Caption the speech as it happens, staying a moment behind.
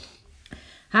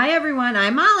Hi everyone,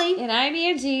 I'm Molly. And I'm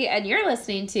Angie, and you're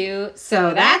listening to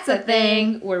So That's a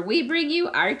Thing, where we bring you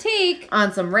our take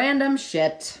on some random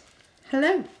shit.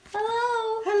 Hello.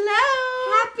 Hello.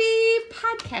 Happy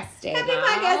Podcast Day. Happy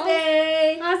Podcast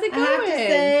Day. How's it going? I have to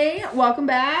say, welcome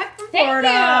back from Thank Florida.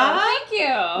 you. Thank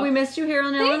you. We missed you here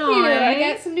in Thank Illinois. you. I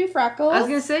got some new freckles. I was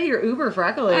going to say, you're uber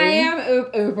freckly. I am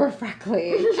uber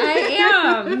freckly. I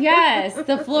am. Yes.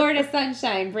 The Florida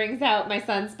sunshine brings out my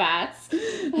sunspots.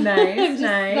 Nice, I'm just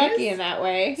nice. lucky in that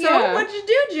way. So, what'd you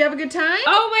do? Did you have a good time?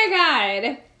 Oh my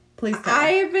God. Please tell.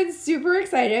 I have been super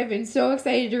excited. I've been so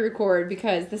excited to record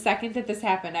because the second that this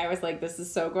happened, I was like, this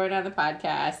is so going on the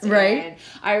podcast. Right. And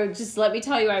I would just, let me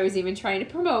tell you, I was even trying to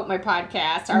promote my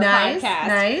podcast, our Nice, podcast.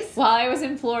 nice. While I was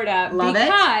in Florida. Love it.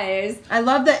 Because. I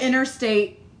love the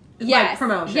interstate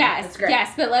promotion. Yes, That's great.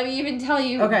 yes. But let me even tell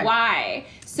you why.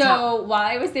 So while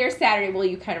I was there Saturday, well,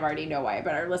 you kind of already know why,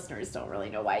 but our listeners don't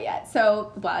really know why yet.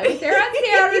 So while I was there on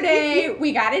Saturday,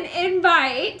 we got an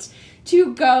invite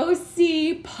to go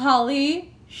see Pauly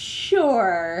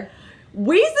Shore.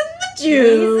 Wheeze in the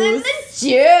juice.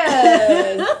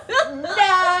 Nugs.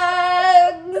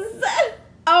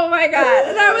 Oh my God.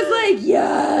 And I was like,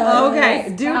 yes.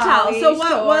 Okay, do tell. So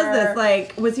what was this?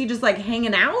 Like, was he just like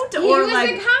hanging out? He was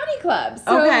a comedy club.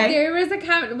 So there was a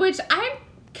comedy, which I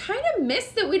kind of miss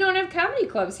that we don't have comedy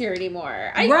clubs here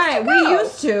anymore. We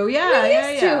used to. Yeah, we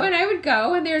used to, and I would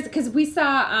go, and because we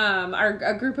saw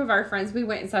a group of our friends, we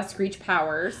went and saw Screech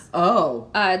Powers. Oh.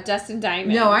 Dustin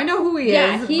Diamond. No, I know who he is.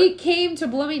 Yeah, he came to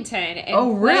Bloomington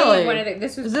and really?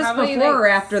 This was this probably before or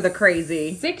after the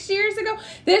crazy? 6 years ago.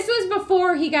 This was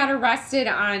before he got arrested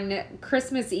on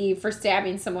Christmas Eve for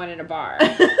stabbing someone in a bar.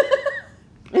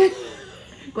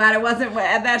 Glad it wasn't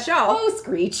at that show. Oh,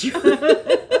 Screech.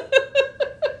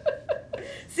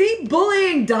 See,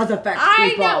 bullying does affect people.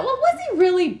 I know. Well, was he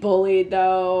really bullied,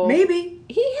 though? Maybe.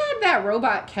 He had that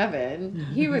robot Kevin.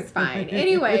 He was fine.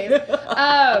 Anyways, and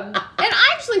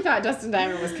I actually thought Dustin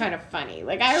Diamond was kind of funny.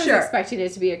 Like, I was expecting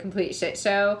it to be a complete shit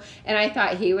show, and I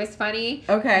thought he was funny.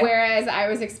 Okay. Whereas I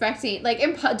was expecting, like,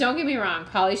 don't get me wrong,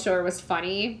 Pauly Shore was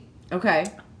funny. Okay.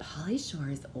 Pauly Shore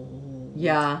is old.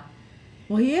 Yeah.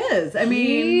 Well, he is. I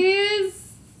mean...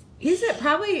 He's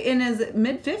probably in his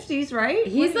mid-50s, right?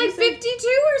 He's like 52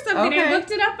 or something. Okay. I looked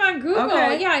it up on Google.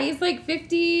 Okay. Yeah, he's like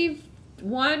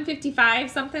 51, 55,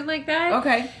 something like that.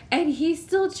 Okay. And he's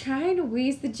still trying to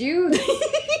wheeze the juice.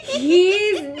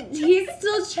 he's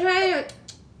still trying to...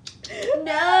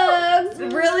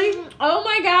 Nugs. Really? Oh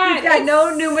my God. He's got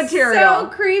no new material. So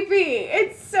creepy.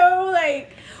 It's so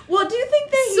like... Well, do you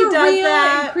think that he surreal does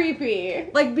that? And creepy.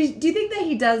 Like, do you think that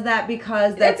he does that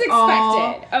because that's expected?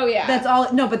 All, oh yeah. That's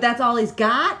all. No, but that's all he's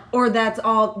got, or that's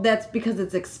because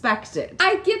it's expected.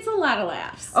 I gets a lot of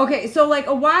laughs. Okay, so like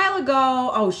a while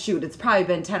ago. Oh shoot, it's probably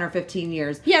been 10 or 15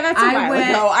 years. Yeah, that's a while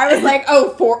ago. I was like,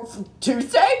 oh,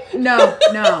 Tuesday? No,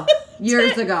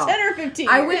 years ago. 10 or 15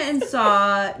 years. I went and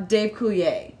saw Dave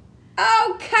Coulier.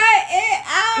 Oh, cut it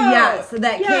out. Yes,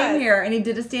 that came here and he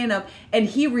did a stand-up and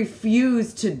he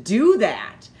refused to do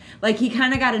that. Like, he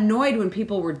kind of got annoyed when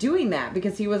people were doing that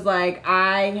because he was like,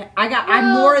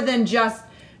 I'm more than just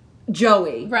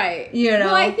Joey. Right. You know?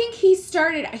 Well, I think he was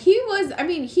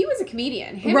a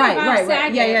comedian. Him and Bob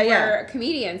Saget were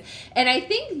comedians. And I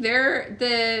think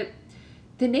the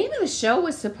name of the show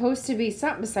was supposed to be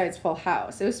something besides Full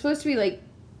House. It was supposed to be like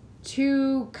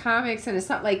two comics and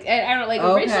something like I don't know, like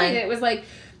originally it was like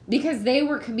because they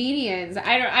were comedians.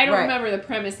 I don't remember the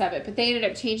premise of it, but they ended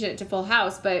up changing it to Full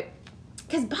House, but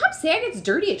because Bob Saget's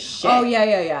dirty as shit. Oh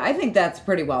yeah. I think that's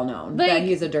pretty well known that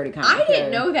he's a dirty comic. I didn't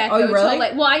know that. Oh, though, really?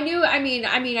 I knew. I mean,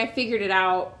 I figured it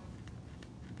out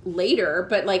later,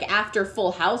 but like after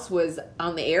Full House was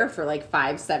on the air for like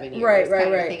 5-7 years,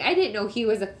 right. Thing. I didn't know he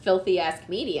was a filthy ass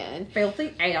comedian.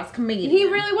 Filthy ass comedian. He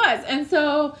really was, and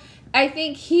so. I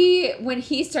think when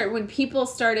people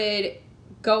started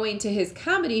going to his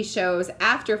comedy shows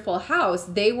after Full House,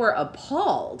 they were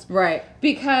appalled. Right.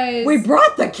 Because... we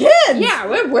brought the kids! Yeah,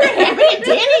 we're having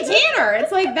Danny Tanner.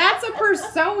 It's like, that's a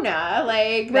persona.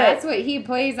 Like, that's what he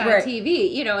plays on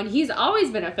TV, you know, and he's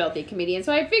always been a filthy comedian.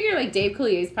 So I figure, like, Dave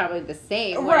Coulier is probably the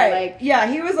same. Right. Like, yeah,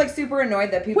 he was, like, super annoyed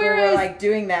that people were, like,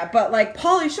 doing that. But, like,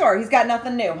 Pauly Shore, he's got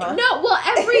nothing new, huh? No, well,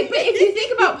 but if you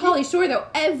think about Pauly Shore, though,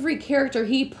 every character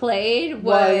he played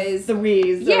was the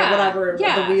Wheeze or whatever,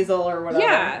 the Weasel or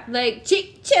whatever. Yeah, like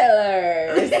Cheek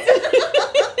Chillers.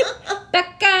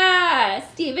 Becca.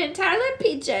 Steven Tyler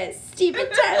Peaches.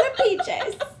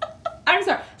 I'm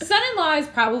sorry. Son-in-Law is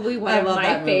probably one of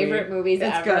my favorite movies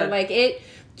ever. Good. Like, it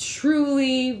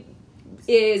truly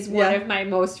is one of my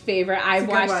most favorite. I've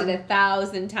watched it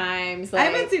 1,000 times. Like, I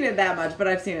haven't seen it that much, but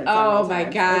I've seen it several times. My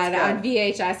God, on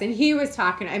VHS. And he was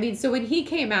talking, I mean, so when he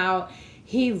came out,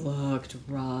 he looked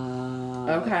rough.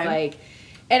 Okay. Like,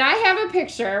 and I have a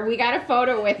picture. We got a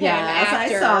photo with him after.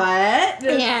 I saw it.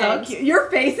 It's so cute. Your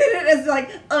face in it is like,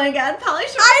 oh my God, Polly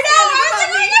Shore. I know. I was like,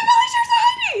 oh my God, Polly Shore's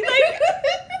hiding. Like,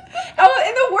 oh,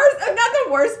 and the worst, not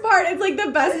the worst part, it's like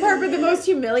the best part, but the most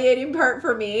humiliating part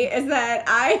for me is that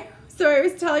I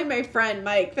was telling my friend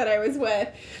Mike that I was with,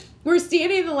 we're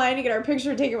standing in the line to get our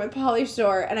picture taken with Polly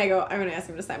Shore, and I go, I'm going to ask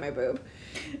him to sign my boob.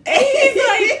 And he's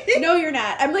like, no, you're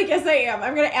not. I'm like, yes, I am.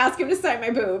 I'm going to ask him to sign my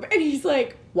boob. And he's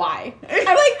like, why? I'm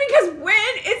like, because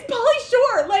when? It's Polly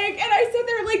Shore. Like, and I sit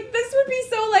there like, this would be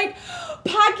so like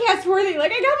podcast worthy.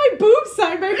 Like, I got my boobs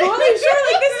signed by Polly Shore.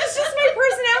 Like, this is just my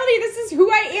personality. This is who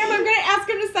I am. I'm going to ask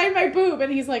him to sign my boob.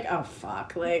 And he's like, oh,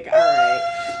 fuck. Like, all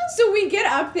right. So we get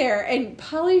up there and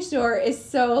Polly Shore is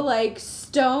so like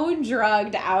stone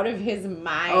drugged out of his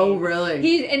mind. Oh, really?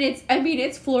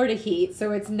 It's Florida heat.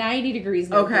 So it's 90 degrees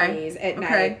degrees at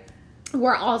night.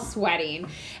 We're all sweating,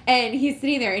 and he's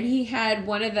sitting there, and he had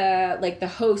one of the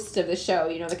hosts of the show,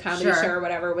 the comedy show or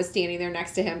whatever, was standing there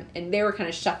next to him, and they were kind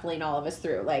of shuffling all of us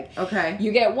through. Like,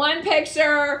 you get one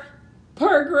picture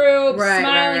per group,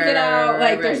 smile and get out.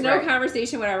 There's no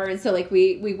conversation, whatever. And so, like,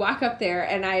 we walk up there,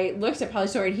 and I looked at Polly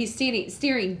Shore, and he's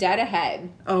staring dead ahead.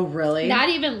 Oh, really? Not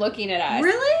even looking at us.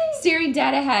 Really? Staring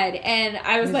dead ahead. And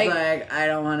I was he's like, I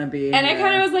don't want to be And here. I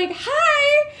kind of was like,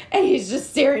 hi! And he's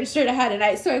just staring straight ahead. And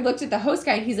I looked at the host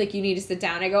guy, and he's like, you need to sit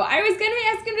down. I go, I was going to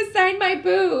ask him to sign my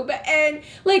boob. And,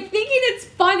 like, thinking it's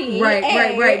funny.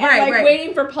 Right.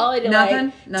 Waiting for Polly to,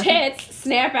 nothing. Tits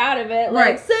snap out of it.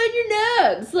 Like, sign your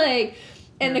nugs. Like...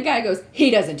 And the guy goes, he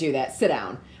doesn't do that. Sit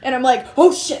down. And I'm like,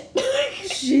 oh, shit.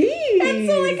 Jeez. And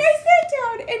so, like, I sat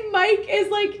down, and Mike is,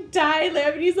 like, dying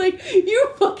laughing. He's like, you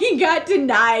fucking got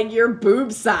denied your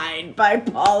boob signed by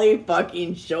Polly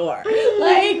fucking Shore.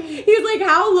 Like, he's like,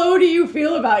 how low do you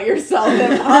feel about yourself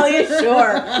that Polly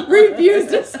Shore refused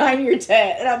to sign your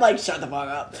tit? And I'm like, shut the fuck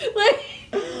up. Like...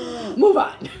 Move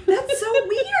on. That's so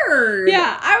weird.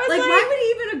 Yeah, I was like, why would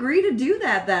he even agree to do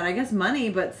that then? I guess money,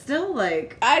 but still,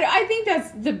 like... I think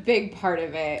that's the big part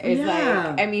of it, is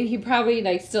like, I mean, he probably,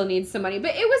 like, still needs some money,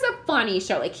 but it was a funny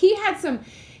show. Like, he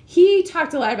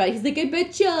talked a lot about it. He's like, I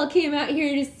bet y'all came out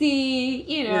here to see,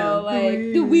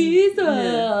 the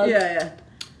weasel. Yeah.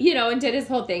 And did his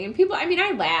whole thing. And people, I mean,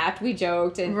 I laughed, we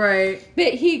joked. And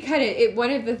but he kind of,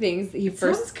 one of the things he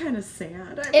first... sounds kind of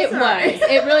sad. It was.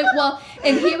 It really, well,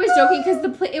 and he was joking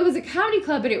because it was a comedy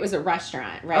club, but it was a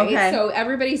restaurant, right? Okay. So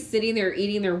everybody's sitting there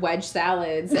eating their wedge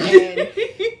salads and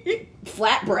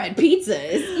flatbread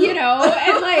pizzas,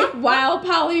 and like while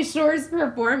Polly Shore's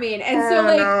performing. And so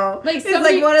like somebody...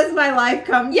 It's like, what does my life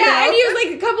come to? Yeah, and he was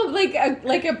like a couple,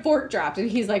 like a fork dropped,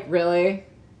 and he's like, really?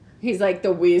 He's like,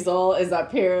 the weasel is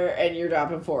up here and you're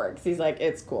dropping forks. He's like,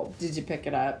 it's cool. Did you pick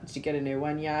it up? Did you get a new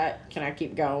one yet? Can I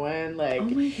keep going? Like, oh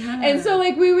my God. And so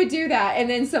like we would do that, and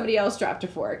then somebody else dropped a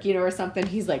fork, or something.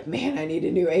 He's like, man, I need a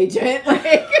new agent.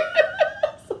 Like,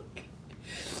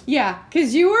 yeah,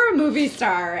 because you were a movie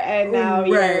star and now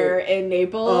you're in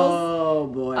Naples. Oh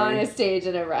boy. On a stage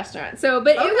in a restaurant. So,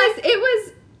 but it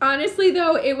was honestly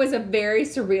though, it was a very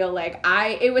surreal. Like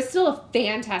it was still a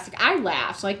fantastic. I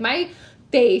laughed. Like my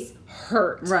face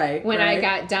hurt when I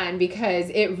got done because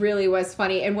it really was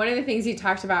funny. And one of the things he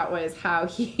talked about was how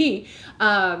he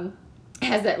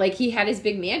has that, like, he had his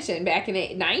big mansion back in the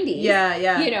 90s.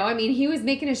 Yeah. I mean, he was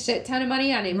making a shit ton of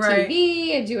money on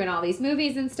MTV and doing all these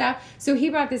movies and stuff. So he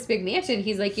bought this big mansion.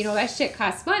 He's like, that shit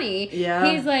costs money. Yeah.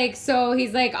 He's like,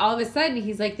 all of a sudden,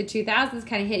 he's like, the 2000s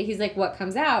kind of hit. He's like, what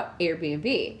comes out?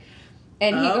 Airbnb.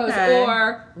 And he goes,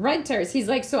 or renters. He's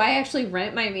like, so I actually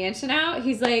rent my mansion out?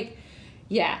 He's like,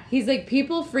 yeah. He's like,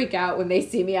 people freak out when they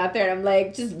see me out there. And I'm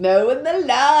like, just mowing the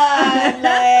lawn.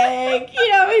 Like,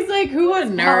 he's like, who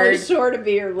wants Polly Shore to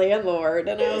be your landlord?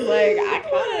 And I was like, I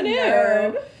kind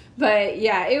of do. But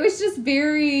yeah, it was just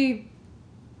very,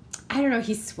 I don't know,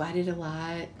 he sweated a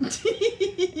lot.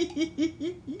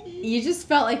 You just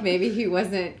felt like maybe he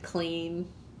wasn't clean.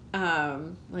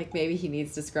 Like maybe he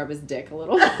needs to scrub his dick a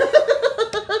little.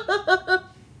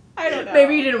 I don't know.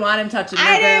 Maybe you didn't want him touching your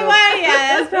didn't want.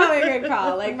 Yeah, that's probably a good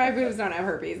call. Like, my boobs don't have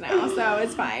herpes now, so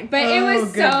it's fine. But it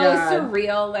was so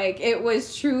surreal. Like, it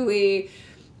was truly...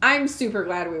 I'm super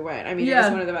glad we went. I mean, it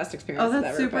was one of the best experiences ever. Oh,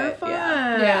 that's super fun.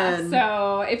 Yeah.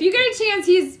 So, if you get a chance,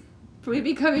 he's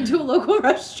maybe coming to a local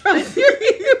restaurant near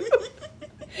you.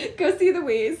 Go see the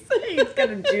Wheeze. He's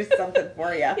going to juice something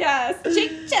for you. Yes.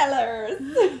 Chillers.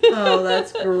 Oh,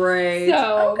 that's great.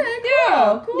 So, okay,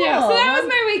 cool. Yeah, so that was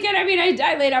my weekend. I mean, I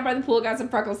laid out by the pool, got some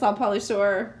freckles, saw Polly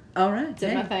Shore. All right.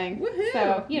 Did my thing. Woohoo.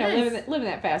 So, nice. living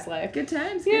that fast life. Good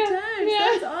times. Yeah.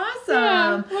 That's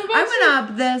awesome. Yeah. I went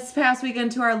up this past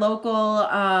weekend to our local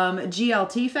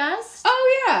GLT Fest.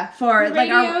 Oh, yeah. For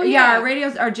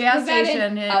radio, our jazz was that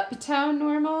station. In Uptown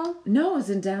Normal? No, it was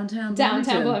in downtown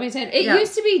Bloomington. It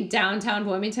used to be downtown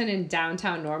Bloomington and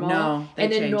downtown Normal. No, they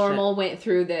and then changed Normal went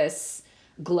through this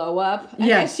glow up, I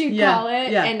guess you'd call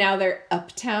it. Yeah. And now they're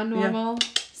Uptown Normal.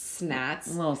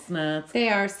 Snats. Little snats. They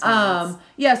are snats.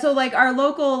 So like our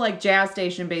local like jazz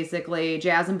station, basically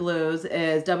jazz and blues,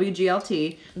 is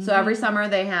WGLT. So every summer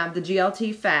they have the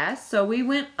GLT Fest. So we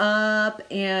went up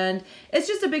and it's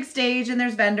just a big stage and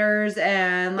there's vendors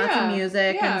and lots of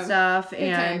music and stuff.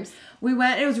 Good times. We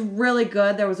went. It was really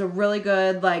good. There was a really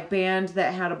good like band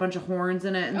that had a bunch of horns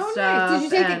in it and stuff. Nice.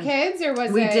 Did you take the kids or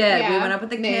was it? We did. Yeah. We went up with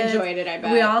the kids. They enjoyed it, I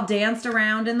bet. We all danced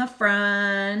around in the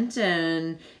front,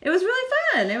 and it was really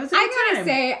fun. It was a good time. I gotta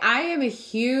say, I am a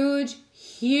huge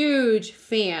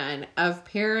fan of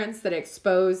parents that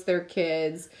expose their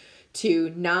kids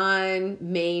to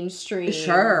non-mainstream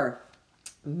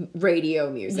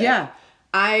radio music. Yeah.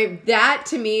 That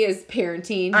to me is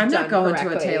parenting. I'm not going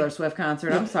correctly. to a Taylor Swift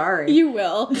concert. I'm sorry. You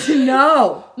will.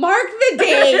 No. Mark the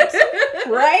date.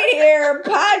 Right here.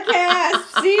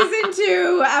 Podcast season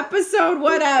 2, episode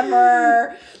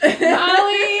whatever. Molly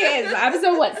is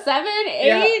episode 7,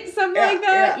 8, something like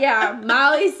that. Yeah.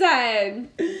 Molly said.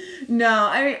 No,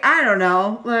 I mean, I don't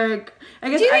know. Like, I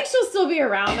guess. Do you think she'll still be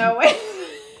around though?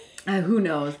 Who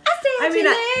knows?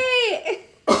 Late.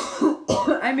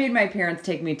 I made my parents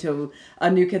take me to a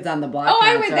New Kids on the Block concert.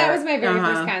 I went. That was my very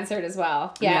first concert as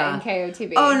well. Yeah, in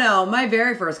KOTB. Oh, no. My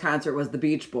very first concert was the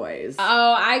Beach Boys.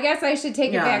 Oh, I guess I should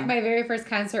take it back. My very first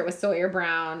concert was Sawyer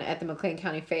Brown at the McLean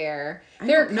County Fair.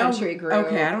 They're a country group.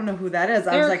 Okay, I don't know who that is.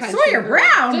 I They're was like, Sawyer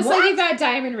Brown? Just what? like you thought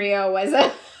Diamond Rio was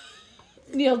a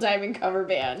Neil Diamond cover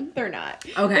band. They're not.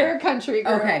 Okay. They're a country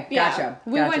group. Okay, gotcha.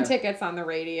 We won tickets on the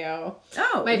radio.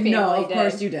 Oh, my family no, of did.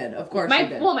 course you did. Of course you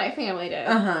did. Well, my family did.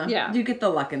 Uh-huh. Yeah. You get the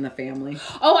luck in the family.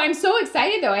 Oh, I'm so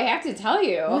excited though. I have to tell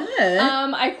you. What?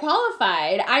 I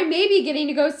qualified. I may be getting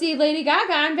to go see Lady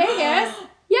Gaga in Vegas.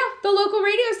 Yeah, the local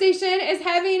radio station is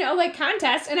having a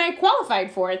contest, and I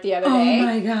qualified for it the other day. Oh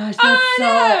my gosh, that's so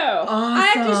awesome!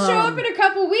 I have to show up in a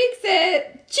couple weeks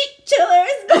at Cheap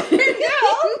Chillers, Golden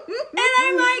Hill, and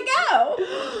I'm like, oh,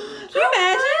 can you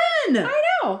imagine? I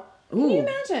know. Can you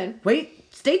imagine?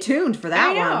 Wait, stay tuned for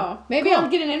that one. I know. Maybe I'll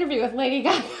get an interview with Lady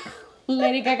Gaga.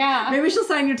 Lady Gaga. Maybe she'll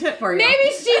sign your tip for you.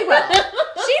 Maybe she will.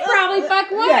 She probably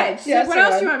would. Yeah, She's like, what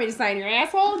else do you want me to sign, your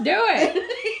asshole? Do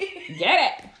it. Get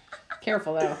it.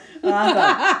 Careful though.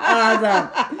 Awesome.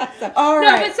 All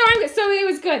right. No, but so it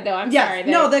was good though. I'm sorry.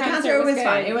 The concert was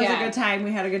fun. It was a good time.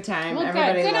 We had a good time. Well,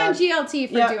 everybody good on GLT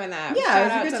for doing that. Yeah, it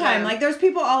was a good time. Like there's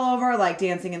people all over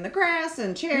dancing in the grass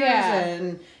and chairs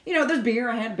and there's beer.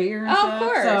 I had beer and stuff. Of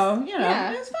course. So,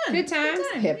 it was fun. Good times.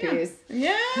 Hippies.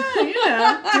 Yeah.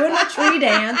 Doing my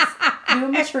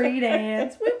tree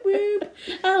dance. Whoop whoop.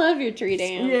 I love your tree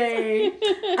dance. Yay.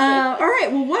 All right.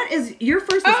 Well, what is your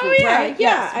first this week, right?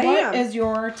 Yeah, What is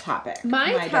your topic?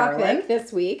 My topic darling?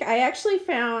 this week, I actually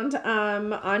found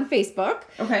on Facebook.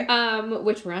 Okay.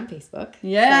 Which we're on Facebook.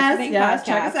 Yes.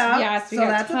 Check us out. Yes, we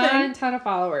got a ton of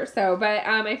followers. So, but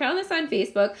I found this on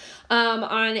Facebook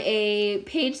on a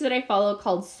page that I follow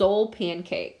called Soul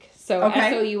Pancake. So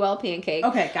SOUL Pancake.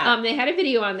 Okay, got it. They had a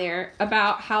video on there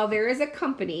about how there is a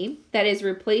company that is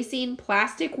replacing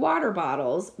plastic water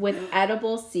bottles with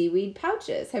edible seaweed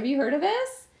pouches. Have you heard of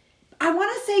this? I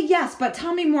want to say yes, but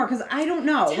tell me more because I don't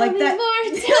know. Tell me more.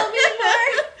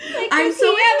 I'm so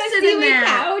interested in that.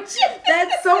 Pouch.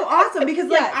 That's so awesome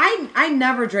because I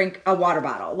never drink a water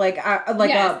bottle.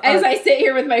 As I sit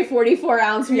here with my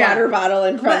 44-ounce water bottle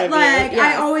in front of me.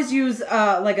 I always use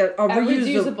a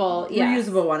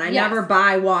reusable one. I never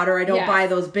buy water. I don't buy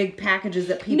those big packages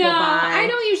that people buy. No, I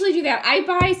don't usually do that. I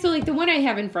buy the one I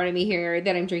have in front of me here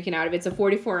that I'm drinking out of. It's a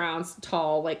 44-ounce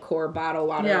tall core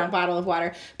bottle of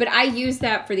water. But I use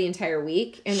that for the entire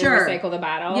week and then recycle the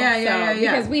bottle. Yeah.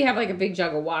 Because we have a big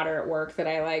jug of water at work that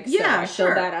I like. So I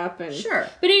fill that up. But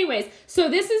anyways, so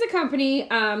this is a company.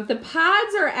 The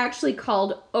pods are actually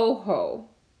called Ooho.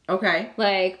 Okay.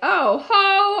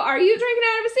 Ho, are you drinking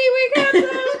out of a seaweed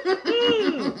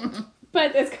capsule?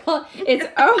 But it's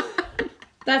Ooho.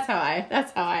 That's how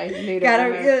I made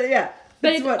it.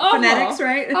 But it's what, Ooho. phonetics,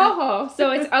 right? Ooho.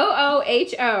 So it's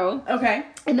OOHO. Okay.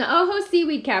 And the Ooho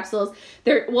seaweed capsules,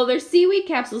 they're seaweed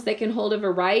capsules that can hold a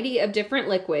variety of different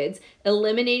liquids,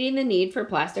 eliminating the need for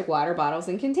plastic water bottles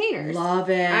and containers. Love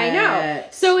it. I know.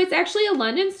 So it's actually a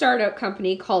London startup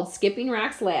company called Skipping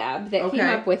Rocks Lab that came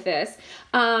up with this.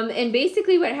 And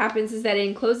basically what happens is that it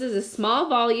encloses a small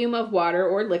volume of water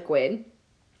or liquid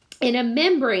in a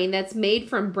membrane that's made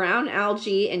from brown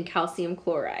algae and calcium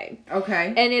chloride. Okay.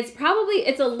 And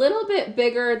it's a little bit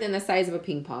bigger than the size of a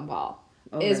ping pong ball.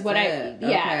 Is what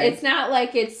it's not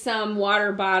like it's some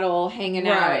water bottle hanging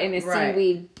out in a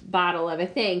seaweed bottle of a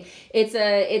thing. It's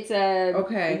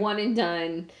a one and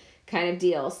done kind of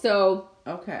deal. So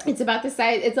it's about the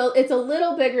size. It's a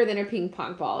little bigger than a ping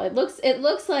pong ball. It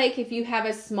looks like if you have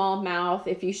a small mouth,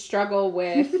 if you struggle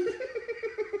with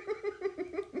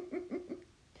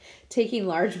taking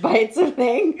large bites of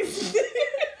things.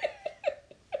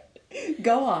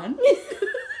 Go on.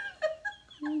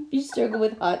 You struggle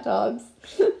with hot dogs.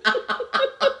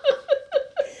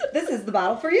 This is the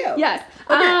bottle for you. Yes.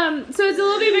 Okay. So it's a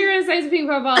little bit bigger than the size of a ping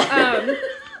pong ball.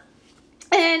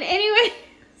 And anyway,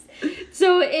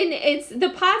 so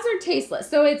the pods are tasteless.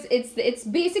 So it's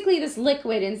basically this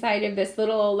liquid inside of this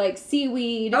little like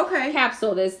seaweed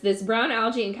capsule. This brown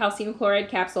algae and calcium chloride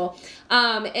capsule.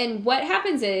 And what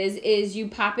happens is you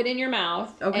pop it in your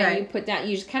mouth and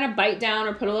you just kind of bite down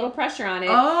or put a little pressure on it.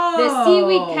 The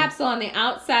seaweed capsule on the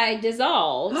outside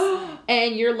dissolves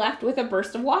and you're left with a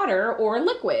burst of water or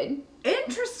liquid.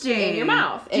 Interesting. In your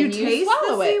mouth. Do you taste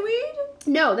swallow the seaweed?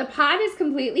 No, the pod is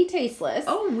completely tasteless.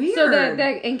 Oh, weird. So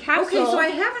the encapsule... Okay, so I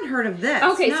haven't heard of this.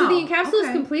 Okay, so the encapsule is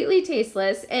completely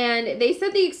tasteless, and they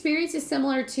said the experience is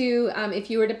similar to if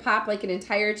you were to pop like an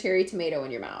entire cherry tomato in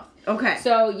your mouth. Okay.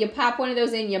 So you pop one of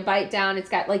those in, you bite down, it's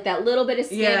got like that little bit of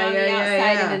skin on the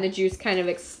outside, and then the juice kind of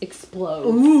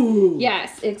explodes. Ooh.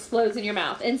 Yes, it explodes in your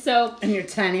mouth. And so... In your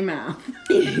tiny mouth.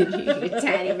 Your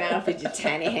tiny mouth with your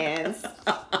tiny hands.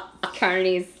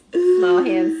 Carney's small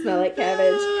hands smell like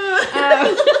cabbage.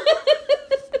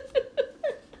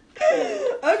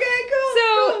 Okay, cool.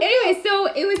 So anyway, so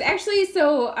it was actually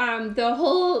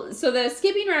the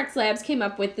Skipping Rocks Labs came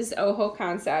up with this Ooho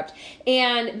concept,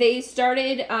 and they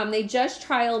started. They just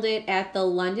trialed it at the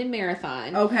London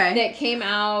Marathon. Okay. That came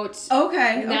out. Not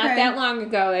that long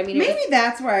ago. I mean, maybe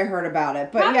that's where I heard about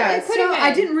it. But yeah, so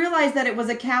I didn't realize that it was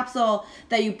a capsule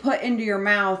that you put into your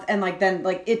mouth and then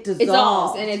it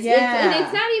dissolves. And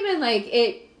it's not even like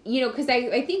it. You know, because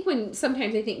I think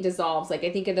sometimes I think dissolves, like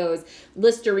I think of those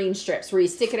Listerine strips where you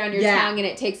stick it on your tongue and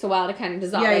it takes a while to kind of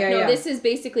dissolve. This is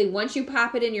basically once you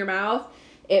pop it in your mouth,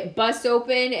 it busts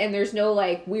open and there's no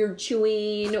like weird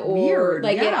chewing or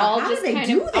it all just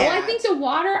kind of. Oh, I think the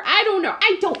water. I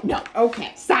don't know.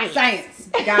 Okay, science.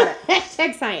 Got it.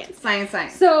 Hashtag science.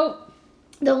 Science. So.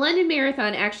 The London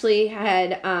Marathon actually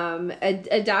had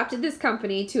adopted this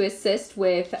company to assist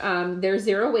with their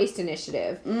zero waste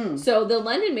initiative. So the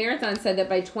London Marathon said that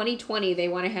by 2020 they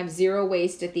want to have zero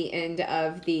waste at the end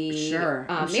of the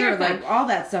marathon. Sure, like all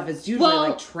that stuff is usually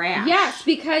like trash. Yes,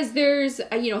 because there's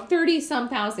 30-some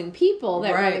thousand people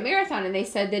that run the marathon, and they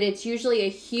said that it's usually a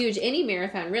huge any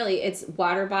marathon really. It's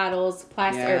water bottles,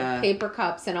 plastic or paper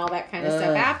cups, and all that kind of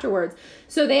stuff afterwards.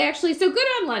 So they actually good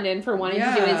on London for wanting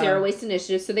to do a zero waste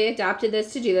initiative. So they adopted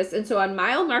this to do this. And so on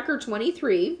mile marker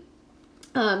 23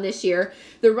 this year,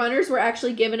 the runners were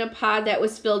actually given a pod that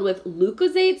was filled with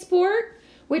Lucozade Sport,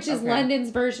 which is London's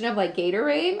version of like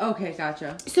Gatorade. Okay,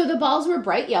 gotcha. So the balls were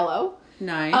bright yellow.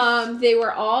 Nice. They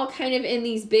were all kind of in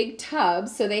these big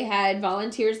tubs. So they had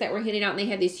volunteers that were hitting out, and they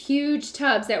had these huge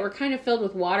tubs that were kind of filled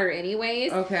with water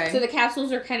anyways. Okay. So the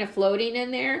capsules are kind of floating in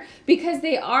there because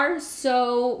they are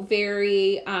so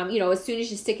very, as soon as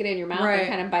you stick it in your mouth and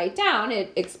kind of bite down,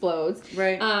 it explodes.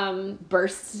 Right.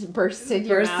 Bursts in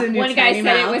your mouth. One guy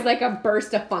said it was like a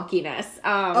burst of funkiness.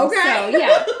 So,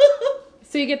 yeah.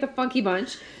 So you get the funky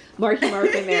bunch. Marky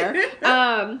Mark in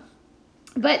there.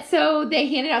 But so they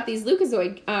handed out these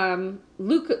Lucozade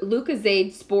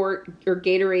Sport or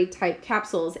Gatorade type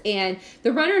capsules, and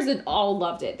the runners had all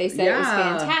loved it. They said it was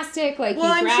fantastic. Like,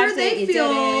 I'm sure they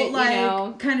feel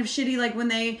like kind of shitty, like when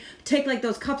they take like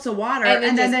those cups of water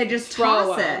and then they just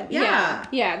toss it.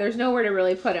 Yeah. There's nowhere to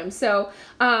really put them. So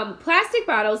plastic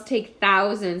bottles take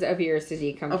thousands of years to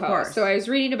decompose. Of course. So I was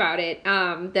reading about it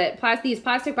that these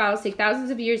plastic bottles take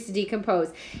thousands of years to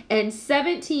decompose, and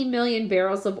 17 million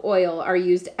barrels of oil are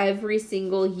used every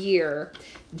single year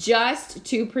just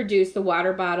to produce the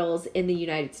water bottles in the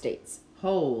United States.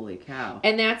 Holy cow.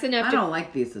 And that's enough I don't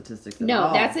like these statistics at all.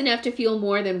 No, that's enough to fuel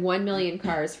more than 1 million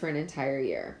cars for an entire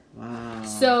year. Wow.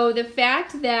 So the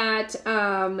fact that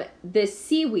the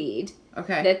seaweed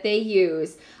that they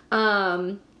use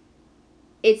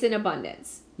It's in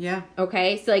abundance. Yeah.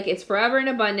 Okay, so like it's forever in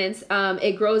abundance.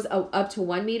 It grows up to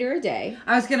 1 meter a day.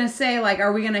 I was gonna say, like,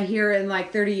 are we gonna hear in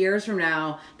like 30 years from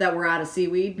now that we're out of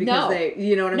seaweed because they,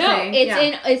 you know what I'm saying?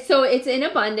 It's in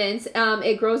abundance.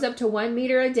 It grows up to 1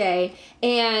 meter a day,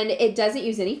 and it doesn't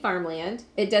use any farmland.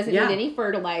 It doesn't need any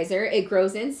fertilizer. It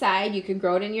grows inside. You can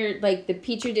grow it in your like the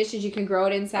petri dishes. You can grow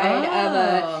it inside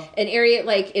of an area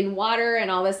like in water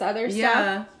and all this other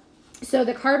stuff. So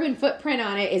the carbon footprint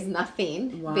on it is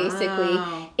nothing, basically.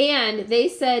 And they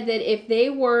said that if they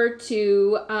were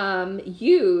to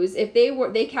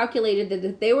they calculated that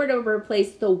if they were to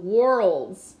replace the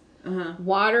world's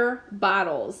water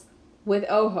bottles with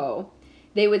Ooho,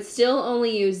 they would still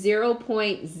only use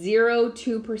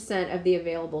 0.02% of the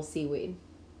available seaweed.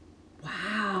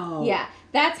 Wow. Yeah.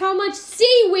 That's how much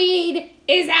seaweed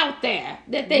is out there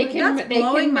that they can make. That's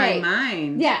blowing my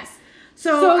mind. Yes.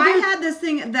 So I had this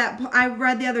thing that I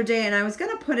read the other day, and I was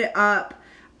going to put it up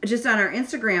just on our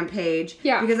Instagram page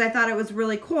because I thought it was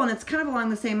really cool, and it's kind of along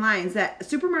the same lines that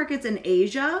supermarkets in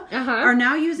Asia are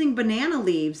now using banana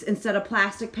leaves instead of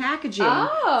plastic packaging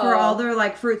for all their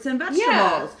like fruits and vegetables.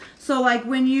 Yeah. So like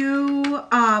when you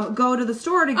go to the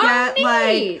store to get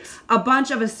like a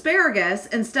bunch of asparagus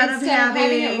instead of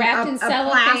having it wrapped in a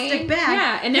plastic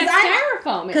bag, and that's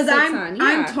styrofoam. Because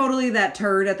I'm totally that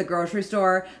turd at the grocery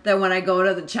store that when I go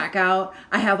to the checkout,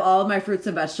 I have all of my fruits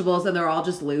and vegetables and they're all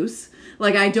just loose.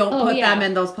 Like, I don't put them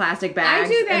in those plastic bags.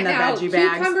 I do that in the now. veggie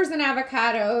bags. Cucumbers and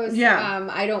avocados. Yeah.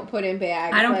 I don't put in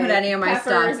bags. I don't put any of my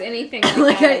peppers, stuff. Anything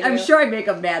like that. I'm sure I make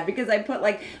them mad because I put,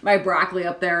 like, my broccoli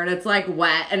up there and it's, like,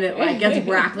 wet and it, like, gets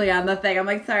broccoli on the thing. I'm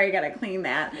like, sorry, you gotta clean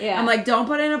that. Yeah. I'm like, don't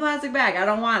put it in a plastic bag. I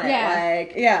don't want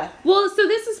it. Yeah. Well, so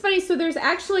this is funny. So there's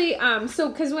actually,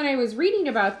 because when I was reading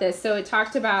about this, so it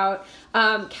talked about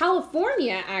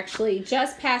California actually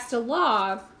just passed a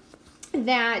law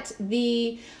that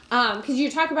because you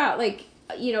talk about like,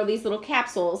 you know, these little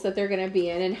capsules that they're going to be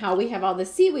in and how we have all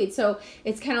this seaweed. So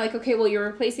it's kind of like, okay, well, you're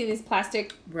replacing these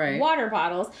plastic water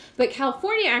bottles. But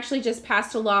California actually just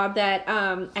passed a law that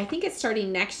I think it's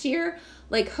starting next year.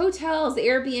 Like hotels,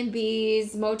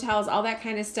 Airbnbs, motels, all that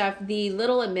kind of stuff, the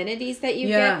little amenities that you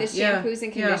get, the shampoos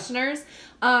and conditioners,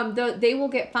 they will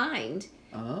get fined.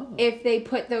 If they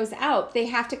put those out. They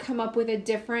have to come up with a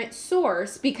different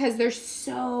source because there's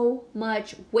so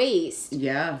much waste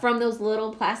from those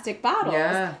little plastic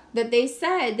bottles that they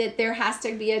said that there has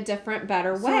to be a different,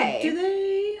 better way. Do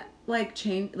they like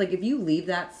change, like if you leave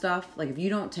that stuff, like if you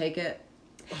don't take it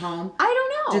home? I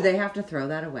don't know. Do they have to throw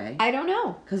that away? I don't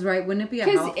know. Because wouldn't it be a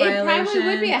health violation? It probably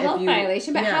would be a health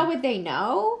violation, but how would they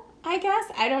know? I guess.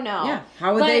 I don't know. Yeah.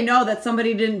 How would they know that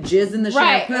somebody didn't jizz in the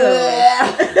shampoo? Why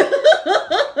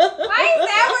is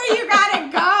that where you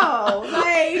gotta go?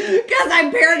 Like, because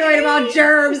I'm paranoid about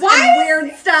germs and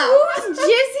weird stuff. Who's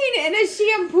jizzing in a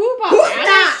shampoo bottle?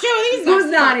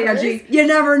 Who's not, Angie? You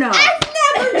never know. I've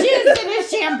never jizzed in a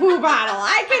shampoo bottle.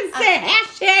 I can say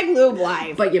hashtag lube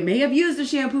life. But you may have used a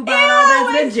shampoo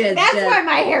bottle that's been jizzed. That's why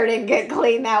my hair didn't get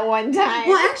clean that one time.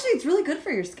 Well, actually, it's really good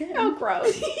for your skin. Oh,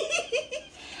 gross.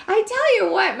 I tell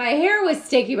you what, my hair was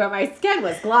sticky, but my skin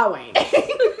was glowing.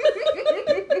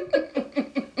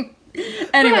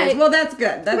 Anyways, well, that's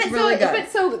good. That's really good.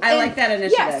 I like that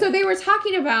initiative. Yeah, so they were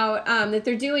talking about that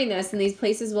they're doing this and these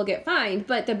places will get fined.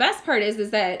 But the best part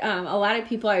is that a lot of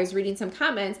people, I was reading some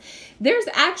comments, there's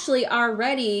actually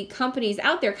already companies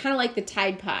out there, kind of like the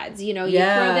Tide Pods. You know, you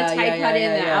throw the Tide Pod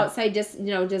in, the outside just,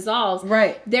 dissolves.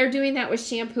 Right. They're doing that with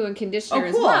shampoo and conditioner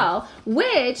as well,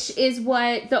 which is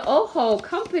what the Ooho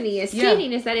company is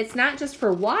stating, is that it's not just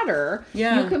for water.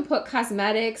 Yeah. You can put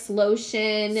cosmetics,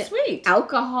 lotion,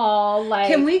 alcohol,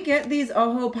 can we get these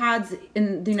Ooho pods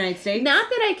in the United States? Not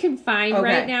that I can find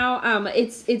right now.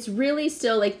 It's really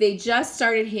still like they just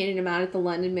started handing them out at the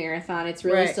London Marathon. It's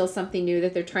really still something new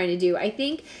that they're trying to do. I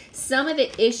think some of the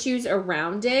issues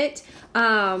around it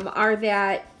are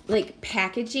that like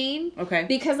packaging. Okay.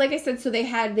 Because like I said, so they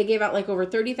gave out like over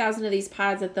 30,000 of these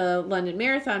pods at the London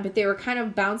Marathon, but they were kind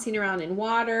of bouncing around in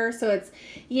water. So it's,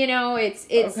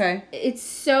 it's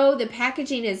so the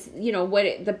packaging is,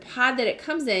 the pod that it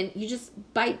comes in, you just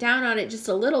bite down on it just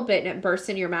a little bit and it bursts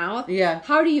in your mouth. Yeah.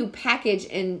 How do you package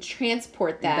and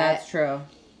transport that? That's true.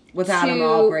 Without them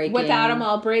all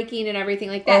breaking and everything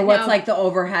like that. Or what's like the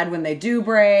overhead when they do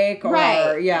break, or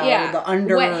or the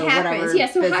under, what happens? Whatever.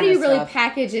 Yeah. So how do you really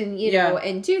package and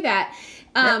and do that?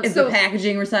 Is the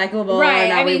packaging recyclable?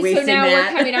 Right. I mean, so now we're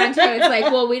coming on to it's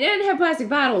like, well, we didn't have plastic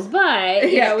bottles, but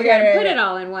we got to put it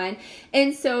all in one.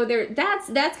 And so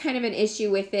that's kind of an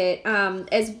issue with it.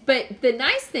 But the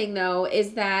nice thing though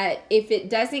is that if it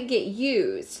doesn't get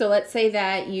used, so let's say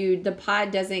that the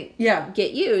pod doesn't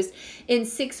get used, in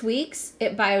 6 weeks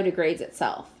it biodegrades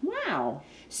itself. Wow.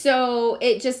 So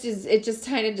it just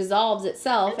kind of dissolves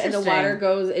itself, and the water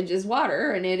goes. It is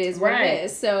water, and it is what it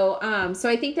is. So so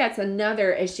I think that's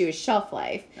another issue is shelf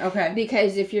life. Okay.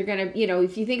 Because if you're gonna,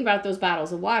 if you think about those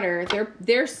bottles of water,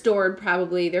 they're stored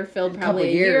probably, they're filled probably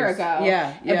a year ago.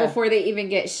 Yeah. And before they even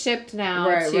get shipped now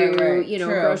to a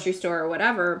grocery store or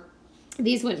whatever.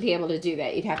 These wouldn't be able to do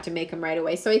that. You'd have to make them right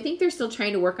away. So I think they're still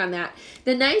trying to work on that.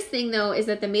 The nice thing, though, is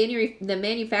that the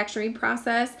manufacturing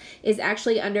process is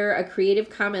actually under a Creative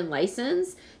Commons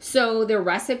license. So the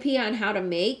recipe on how to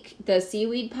make the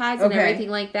seaweed pods and everything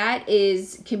like that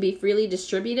can be freely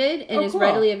distributed and is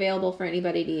readily available for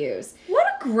anybody to use. What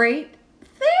a great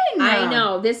thing. I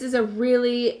know. This is a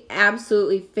really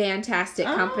absolutely fantastic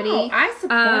company. I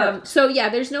support. So yeah,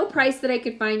 there's no price that I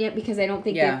could find yet because I don't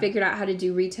think they've figured out how to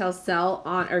do retail sale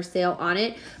on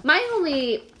it.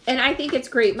 And I think it's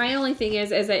great. My only thing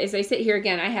is, as I sit here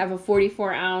again, I have a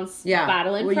 44-ounce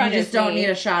bottle in front of me. You just don't need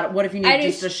a shot. What if you need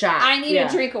just a shot? I need a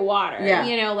drink of water. Yeah.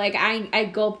 I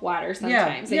gulp water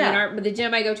sometimes. Yeah. And the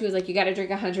gym I go to is like, you got to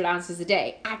drink 100 ounces a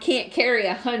day. I can't carry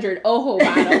 100 Ooho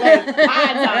bottle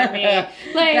pods on me.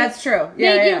 That's true.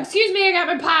 Thank you. Excuse me, I got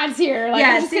my pods here.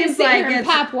 I'm just going to sit here and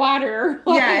pop water.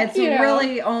 It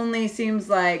really only seems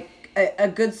like a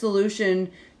good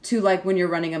solution to when you're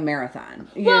running a marathon.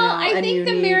 I think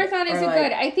the marathon is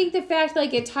good. I think the fact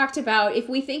it talked about, if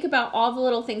we think about all the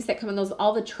little things that come in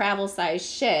all the travel size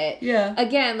shit. Yeah.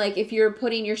 Again, if you're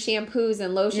putting your shampoos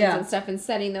and lotions and stuff and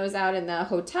setting those out in the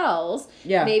hotels,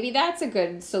 maybe that's a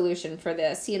good solution for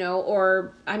this,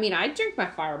 or, I drink my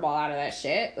Fireball out of that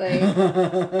shit.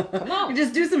 Come on. You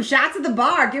just do some shots at the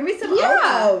bar. Give me some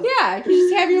Ooho. Yeah. You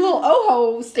just have your little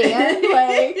Ooho stand.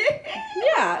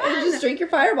 And just drink your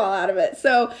Fireball out of it.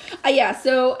 So,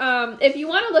 if you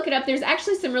want to look it up, there's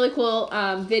actually some really cool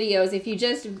videos. If you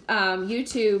just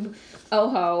YouTube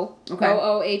Ooho,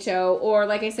 OOHO, or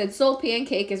like I said, Soul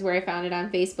Pancake is where I found it on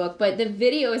Facebook. But the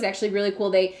video is actually really cool.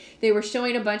 They were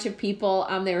showing a bunch of people.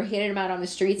 They were hitting them out on the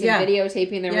streets and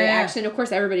videotaping their reaction. Of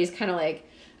course, everybody's kind of like,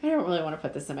 I don't really want to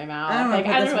put this in my mouth. I don't want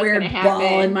to put this weird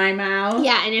ball in my mouth.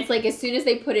 Yeah, and it's as soon as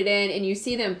they put it in and you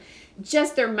see them,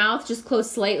 just their mouth just closed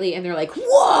slightly, and they're like,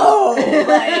 whoa!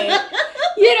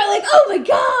 Oh my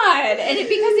God! And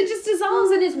because it just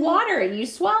dissolves in his water, and you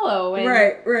swallow. And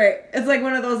right. It's like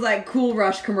one of those Cool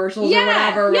Rush commercials or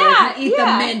whatever, where you eat the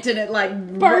mint and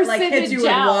it bursts hits you with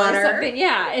water. Or something.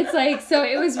 Yeah, it's so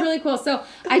it was really cool. So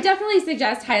I definitely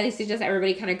highly suggest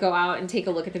everybody kind of go out and take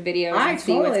a look at the videos and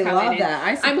see what's coming. I love that.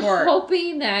 I support. I'm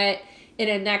hoping that in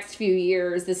the next few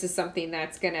years, this is something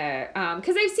that's gonna,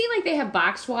 because I've seen they have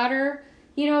boxed water,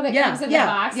 that comes in the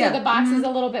box. So the box is a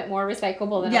little bit more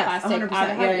recyclable than a plastic,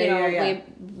 way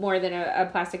more than a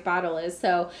plastic bottle is.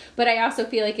 So, but I also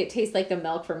feel like it tastes like the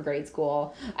milk from grade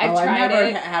school. I've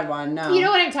never had one. No, you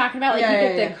know what I'm talking about? You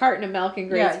get the carton of milk in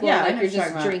grade school, you're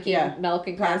just drinking milk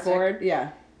and cardboard. Yeah,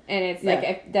 and it's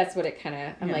that's what it kind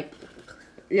of. I'm like.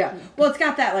 Yeah. Well, it's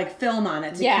got that film on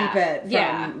it to keep it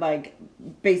from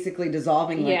basically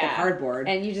dissolving the cardboard.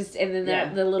 And you just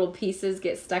then the little pieces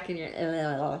get stuck in your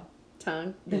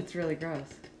tongue. That's really gross.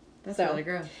 That's really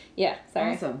gross. Yeah.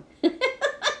 Sorry. Awesome.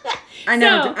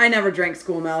 I never drank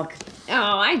school milk. Oh,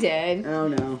 I did. Oh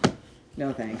no.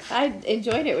 No thanks. I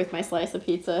enjoyed it with my slice of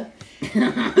pizza. So, all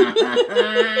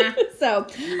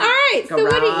right. So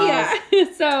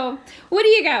what do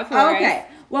you got for us? Okay.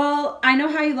 Well, I know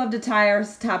how you love to tie our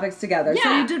topics together. Yeah.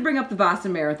 So you did bring up the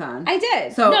Boston Marathon. I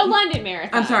did. London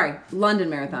Marathon. I'm sorry, London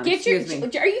Marathon. Excuse me.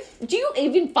 Do you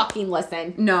even fucking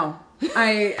listen? No.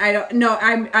 I don't. No,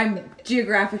 I'm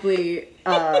geographically.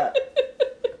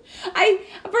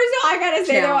 First of all, I gotta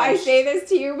say though, I say this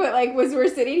to you, but as we're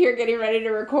sitting here getting ready to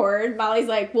record, Molly's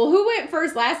like, "Well, who went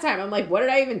first last time?" I'm like, "What did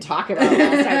I even talk about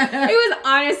last time?" It was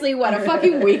honestly a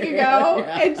fucking week ago,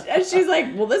 and she's like,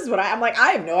 "Well, this is what I'm like.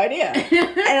 I have no idea," and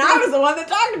I was the one that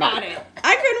talked about it.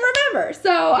 I couldn't remember,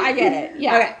 so I get it.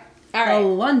 Yeah. Okay. All right. The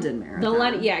London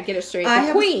Marathon. Get it straight.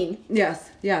 The Queen.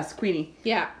 Yes, Queenie.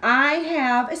 Yeah. I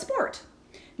have a sport.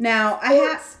 Now I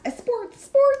have a sports.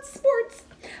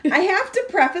 I have to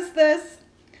preface this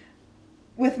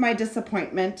with my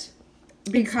disappointment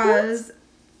because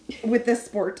with this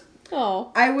sport.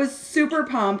 Oh. I was super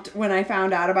pumped when I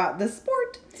found out about this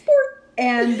sport.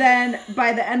 And then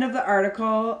by the end of the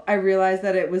article, I realized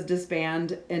that it was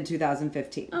disbanded in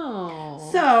 2015. Oh.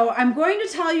 So I'm going to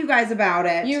tell you guys about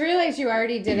it. You realize you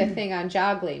already did a thing on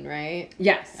joggling, right?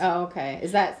 Yes. Oh, okay.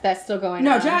 Is that's still going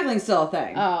on? No, joggling's still a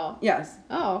thing. Oh. Yes.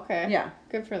 Oh, okay. Yeah.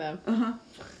 Good for them. Uh-huh.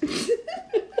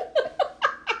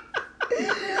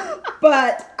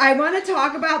 But I want to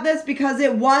talk about this because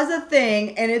it was a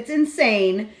thing and it's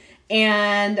insane.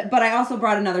 But I also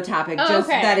brought another topic,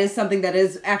 that is something that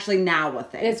is actually now a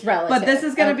thing. It's relative. But this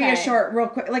is going to be a short, real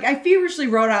quick. Like, I feverishly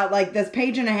wrote out, like, this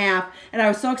page and a half, and I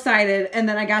was so excited, and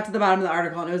then I got to the bottom of the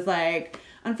article, and it was like,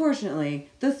 unfortunately,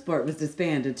 the sport was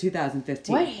disbanded in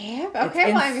 2015. What happened?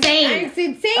 Okay, it's insane. It's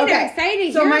insane. Okay. I'm excited to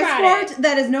hear so my about sport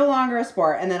that is no longer a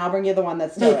sport, and then I'll bring you the one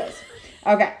that still is.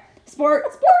 Okay. Sport.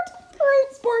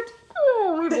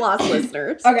 Oh, we've lost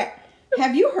listeners. Okay.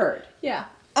 Have you heard? Yeah.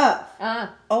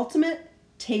 Ultimate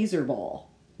Taser Ball.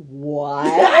 What? I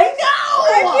know!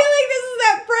 I feel like this is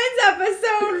that Friends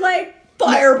episode, like,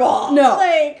 Fireball. No.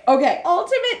 Like, okay.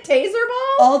 Ultimate Taser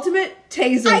Ball? Ultimate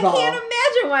Taser Ball. I can't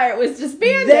imagine why it was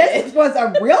disbanded. This was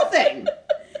a real thing.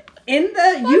 In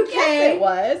the UK. Yes, it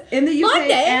was. In the UK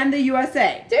Monday. And the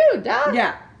USA. Dude, duh.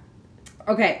 Yeah.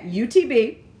 Okay,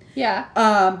 UTB.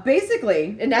 Yeah.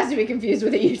 Basically. And not to be confused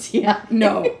with a UTI.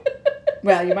 No.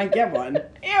 Well, you might get one.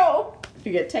 Ew. If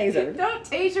you get tasered. Don't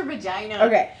tase your vagina.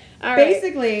 Okay. All right.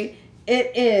 Basically,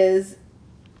 it is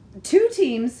two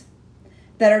teams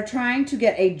that are trying to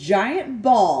get a giant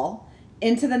ball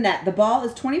into the net. The ball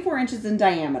is 24 inches in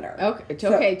diameter.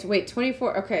 Okay. Wait,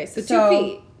 24. Okay, so 2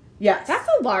 feet. Yes. That's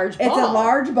a large ball. It's a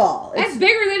large ball. That's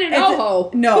bigger than an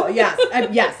Ooho. No, yes.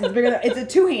 Yes, it's bigger than... It's a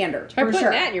two-hander, Try for putting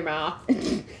sure. that in your mouth.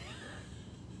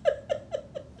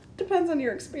 Depends on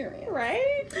your experience.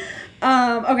 Right?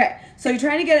 Okay, so you're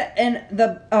trying to get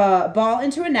the ball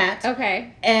into a net.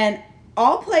 Okay. And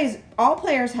all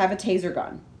players have a taser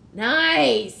gun.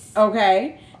 Nice.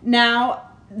 Okay. Now,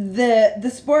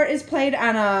 the sport is played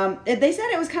on they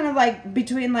said it was kind of like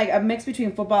between like a mix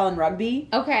between football and rugby.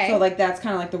 Okay. So like that's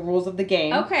kind of like the rules of the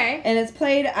game. Okay. And it's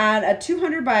played on a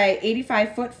 200 by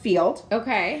 85 foot field.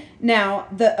 Okay. Now,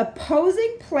 the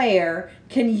opposing player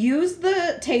can use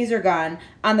the taser gun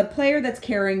on the player that's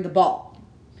carrying the ball.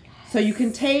 So you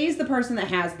can tase the person that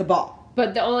has the ball.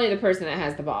 But only the person that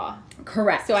has the ball.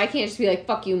 Correct. So I can't just be like,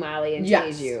 fuck you, Molly, and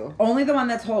tase you. Only the one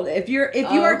that's holding. If you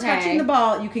are touching the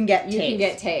ball, you can get tased. You can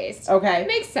get tased. Okay.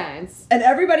 Makes sense. And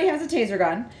everybody has a taser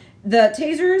gun. The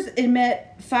tasers emit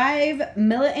 5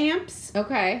 milliamps.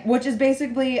 Okay. Which is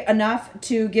basically enough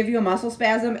to give you a muscle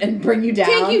spasm and bring you down.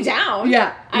 Take you down?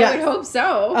 Yeah. I would hope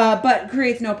so. But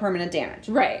creates no permanent damage.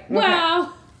 Right. Okay.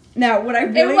 Well... Now, what I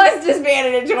really... It was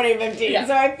disbanded in 2015,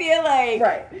 so I feel like...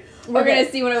 Right. We're going to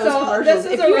see one of those commercials.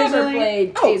 If you ever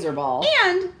played Taser Ball.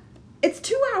 And it's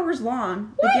 2 hours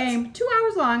long. What? The game. 2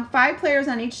 hours long. 5 players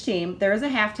on each team. There is a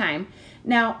halftime.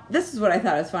 Now, this is what I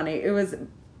thought was funny. It was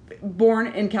born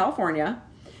in California.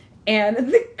 And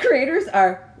the creators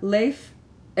are Leif,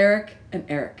 Eric, and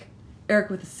Eric. Eric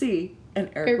with a C and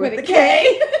Eric with a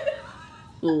K.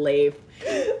 Leif.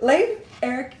 Leif,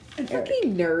 Eric, and Eric.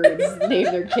 Fucking nerds name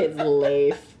their kids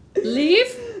Leif.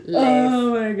 Leif?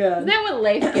 Oh my god. Isn't that what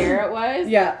Leif Garrett was?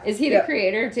 Yeah. Is he the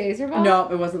creator of Taser Ball? No,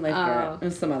 it wasn't Leif Garrett. It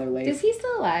was some other Leif. Is he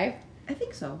still alive? I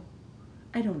think so.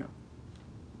 I don't know.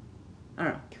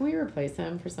 Can we replace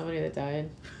him for somebody that died?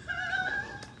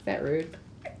 Is that rude?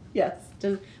 Yes.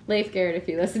 Just Leif Garrett, if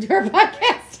you listen to our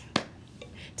podcast,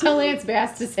 tell Lance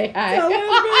Bass to say hi. Tell Lance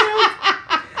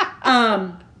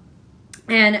Bass.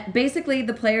 And basically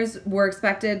the players were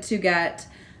expected to get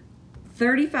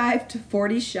 35 to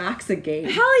 40 shocks a game.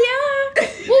 Hell yeah!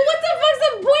 Well, what the fuck's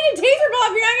the point of Taser Ball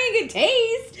if you're not gonna get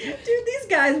tased? Dude, these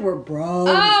guys were bros.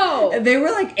 Oh! They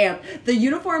were like amped. The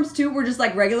uniforms too were just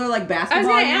like regular like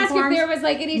basketball uniforms. I was gonna uniforms. ask if there was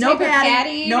like any type of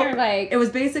padding or like... It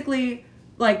was basically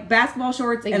like basketball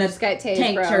shorts like and you a just got tased,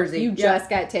 tank bro. jersey. You just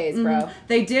got tased, bro.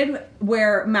 They did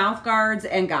wear mouth guards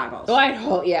and goggles. Oh, I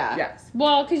hope, yeah. Yes.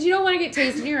 Well, because you don't want to get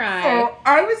tased in your eye. So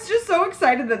I was just so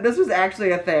excited that this was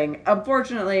actually a thing.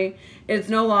 Unfortunately, it's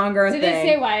no longer a thing. Did it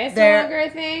say why it's no longer a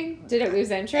thing? Did it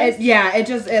lose interest?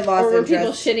 It lost or were interest.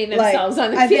 people shitting themselves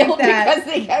on the field because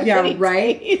they kept getting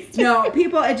tased? No,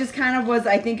 it just kind of was,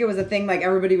 I think it was a thing, like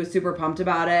everybody was super pumped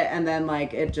about it, and then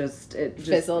like it just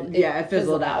fizzled. Yeah, it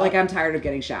fizzled out. Like I'm tired of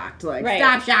getting shocked. Like, right.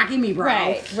 Stop shocking me, bro.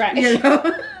 Right. You know?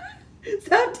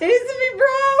 Stop tasing me,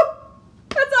 bro.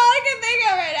 That's all I can think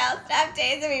of right now. Stop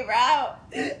tasing me,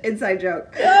 bro. Inside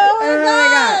joke. Oh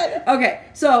my god. Okay,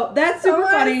 so that's super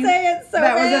funny. That was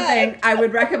a thing. I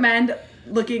would recommend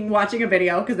watching a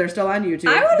video because they're still on YouTube.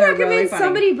 I would recommend really funny.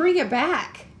 somebody bring it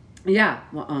back. Yeah.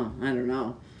 Well, I don't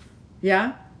know.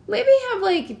 Yeah. Maybe have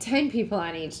like 10 people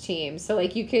on each team, so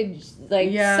like you could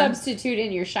like substitute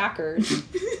in your shockers.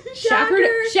 Shocker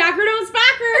don't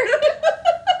spocker.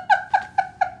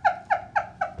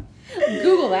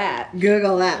 Google that.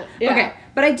 Yeah. Okay,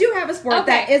 but I do have a sport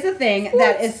that is a thing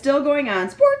that is still going on.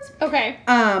 Sports. Okay.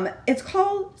 It's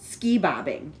called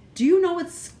skibobbing. Do you know what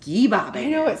skibobbing is? I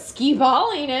know what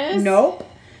skiballing is. Nope.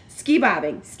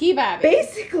 Skibobbing. Skibobbing.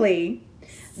 Basically,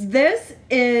 this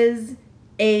is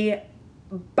a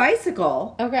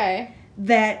bicycle. Okay.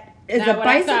 That is Not a what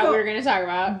bicycle. I thought we were going to talk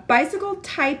about. Bicycle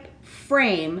type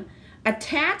frame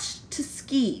attached to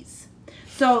skis.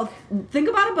 So think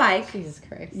about a bike. Jesus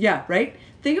Christ. Yeah, right?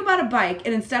 Think about a bike,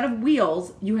 and instead of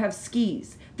wheels, you have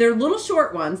skis. They're little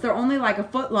short ones. They're only like a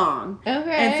foot long.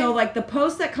 Okay. And so like the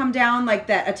posts that come down, like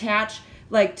that attach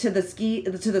like to the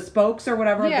spokes or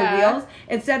whatever of the wheels.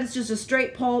 Instead, it's just a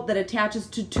straight pole that attaches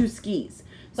to two skis.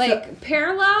 Like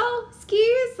parallel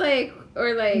skis?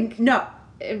 Or no.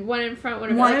 One in front, one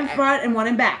in back. One in front and one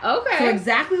in back. Okay. So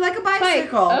exactly like a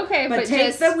bicycle. Okay, but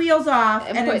take the wheels off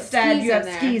and instead you have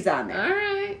skis on there. All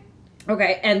right.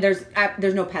 Okay, and there's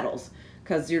no pedals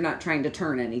because you're not trying to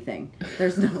turn anything.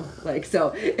 There's no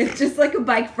so it's just like a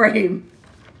bike frame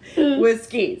with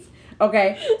skis.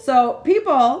 Okay, so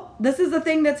people, this is the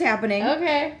thing that's happening.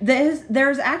 Okay.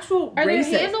 There's actual races.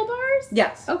 Are there handlebars?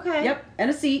 Yes. Okay. Yep, and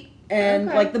a seat and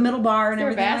like the middle bar and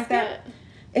everything like that.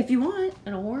 If you want.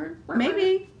 And a horn?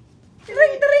 Maybe.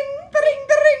 Ring, the ring.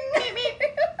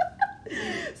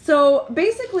 So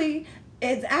basically,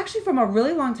 it's actually from a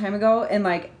really long time ago in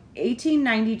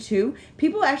 1892.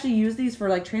 People actually used these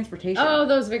for transportation. Oh,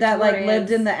 those Victorians. That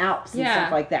lived in the Alps and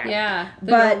stuff like that. Yeah.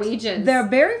 But Norwegians. Their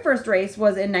very first race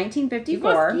was in 1954. You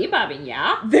go ski-bobbing,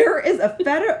 yeah? There is a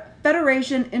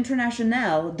Fédération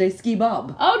Internationale de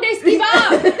Ski-Bob. Oh, de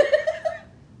ski-bob!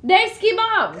 De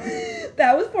ski-bob!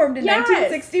 That was formed in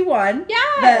 1961.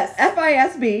 Yes. The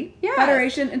FISB,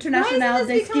 Fédération Internationale de Ski-Bob. Why is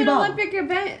this becoming an Olympic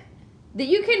event? That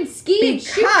you can ski and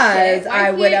shoot Because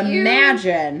I would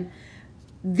imagine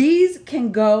these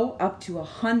can go up to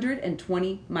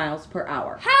 120 miles per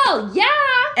hour. Hell yeah!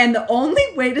 And the only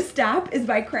way to stop is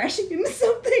by crashing into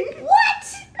something.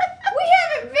 What? We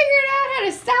haven't figured out how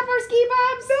to stop our ski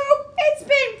bobs? No. It's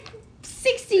been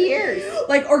 60 years.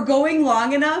 Or going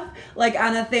long enough,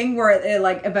 on a thing where it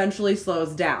eventually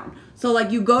slows down. So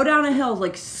you go down a hill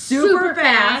super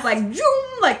fast, zoom,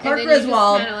 Clark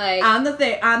Griswold on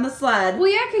the sled.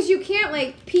 Well, yeah, because you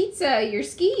can't pizza your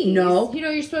skis. No,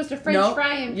 you're supposed to French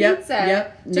fry and pizza.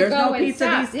 Yep. There's no pizza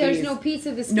these skis. There's no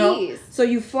pizza the skis. No. So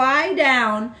you fly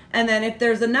down, and then if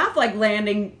there's enough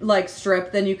landing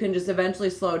strip, then you can just eventually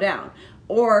slow down.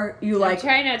 Or you I'm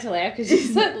trying not to laugh because you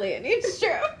said landing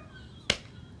strip.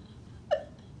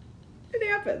 It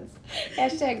happens. #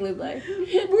 lube life.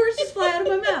 Words just fly out of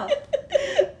my mouth.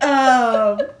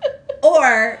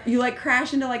 Or you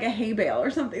crash into a hay bale or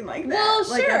something like that. Well,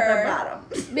 sure. At the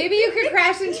bottom. Maybe you could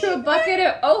crash into a bucket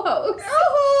of Ooho.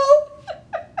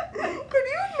 Could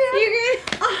you imagine?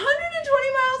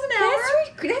 120 miles an hour?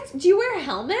 Do you wear a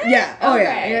helmet? Yeah. Oh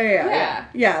okay.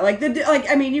 Yeah.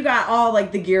 I mean, you got all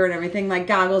the gear and everything,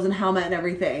 goggles and helmet and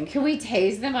everything. Can we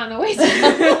tase them on the way down?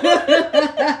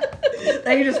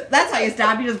 That's how you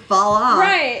stop. You just fall off.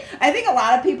 Right. I think a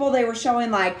lot of people, they were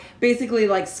showing basically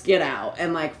skid out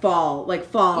and fall on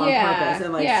purpose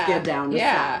and skid down to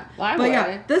stop. Well,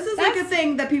 but this is a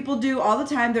thing that people do all the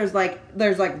time. There's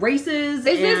races.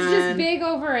 Is this just big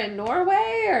over in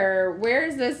Norway or where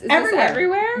is this? Is everywhere. This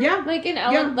everywhere? Yeah.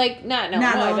 In not in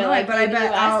Illinois, but I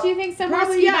bet US, do you think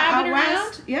someone's ski bobbing around?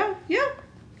 West. Yeah.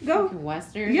 Go.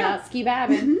 Westerners out ski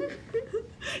bobbing.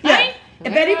 Yeah.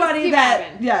 If anybody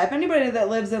that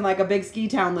lives in a big ski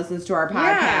town listens to our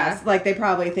podcast, they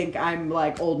probably think I'm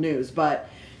old news, but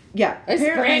yeah, it's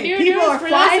brand new people news are for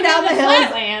flying down the hills.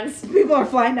 Flatlands. People are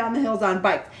flying down the hills on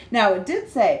bikes. Now it did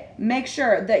say make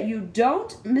sure that you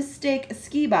don't mistake a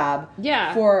ski bob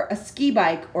for a ski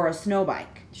bike or a snow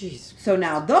bike. Jeez. So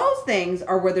now those things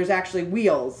are where there's actually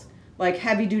wheels,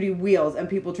 heavy duty wheels, and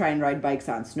people try and ride bikes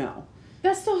on snow.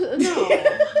 That's so no.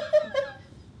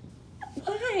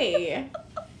 Why?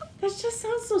 That just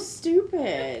sounds so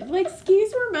stupid.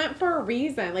 Skis were meant for a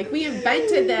reason. We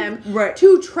invented them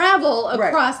to travel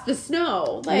across the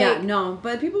snow.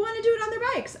 But people want to do it on their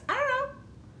bikes. I don't know.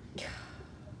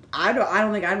 I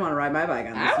don't think I'd want to ride my bike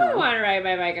on the snow. I wouldn't want to ride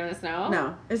my bike on the snow.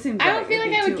 No, it seems. I don't feel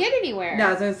like I would get anywhere. No,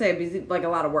 I was gonna say it'd be a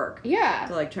lot of work. Yeah.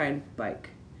 To try and bike.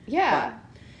 Yeah. But,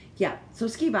 yeah. So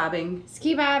ski-bobbing.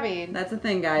 Ski-bobbing. That's the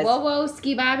thing, guys. Whoa,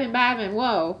 ski-bobbing, bobbing,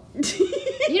 whoa. That's all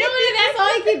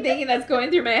I keep thinking that's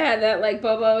going through my head. That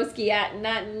Bobo,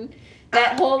 ski-at-nuttin'.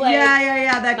 That whole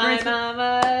Yeah. That my great.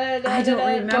 mama. I don't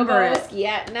remember Bobo, it.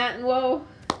 ski-at-nuttin', whoa.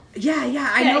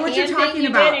 Yeah. I know what you're talking you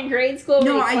about. Did in grade school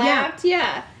when you clapped?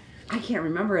 Yeah. I can't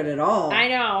remember it at all. I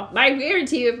know. I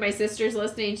guarantee you, if my sister's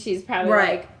listening, she's probably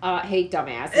like, "Hey,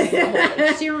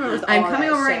 dumbass." She remembers all I'm coming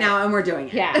over shit. right now, and we're doing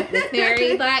it. Yeah, Miss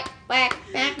Mary, black,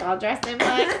 all dressed in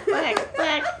black.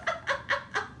 Skibobbing.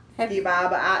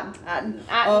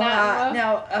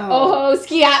 Ooho,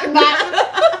 skibobbing.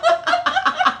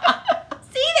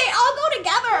 See, they all go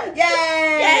together.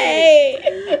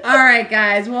 Yay! All right,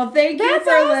 guys. Well, thank you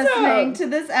for listening to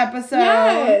this episode.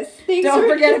 Yes. Don't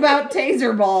forget about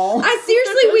Taser Ball.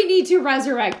 Seriously, we need to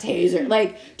resurrect Taser.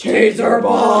 Like, Taser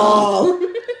Ball.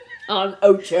 On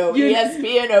Ocho.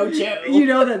 ESPN Ocho. You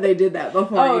know that they did that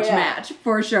before each match,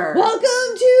 for sure.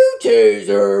 Welcome to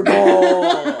Taser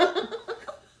Ball.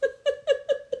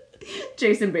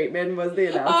 Jason Bateman was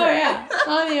the announcer. Oh, yeah.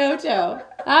 On the Ocho.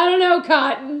 I don't know,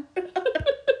 Cotton.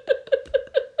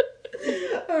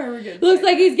 All right, we're good. Looks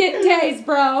like he's getting tased,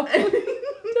 bro.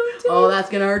 Oh, that's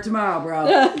going to hurt tomorrow, bro.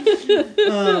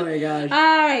 Oh, my gosh. All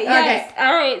right, yes. Okay.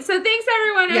 All right, so thanks,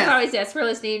 everyone, as always, yes, for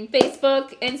listening.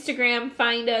 Facebook, Instagram,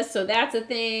 find us, so that's a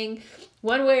thing.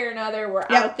 One way or another, we're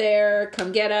out there.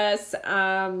 Come get us.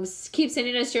 Keep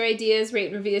sending us your ideas. Rate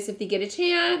and review us if you get a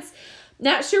chance.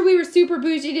 Not sure we were super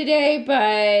bougie today,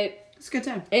 but... It's a good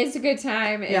time. It's a good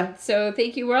time. And so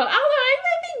thank you, world. Although I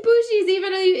think bougie is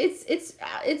even it's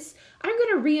I'm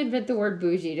gonna reinvent the word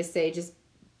bougie to say just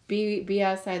be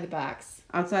outside the box.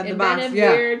 Outside the box.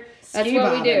 Weird. That's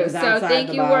what we do. So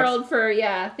thank you, box. world, for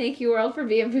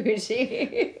being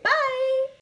bougie. Bye.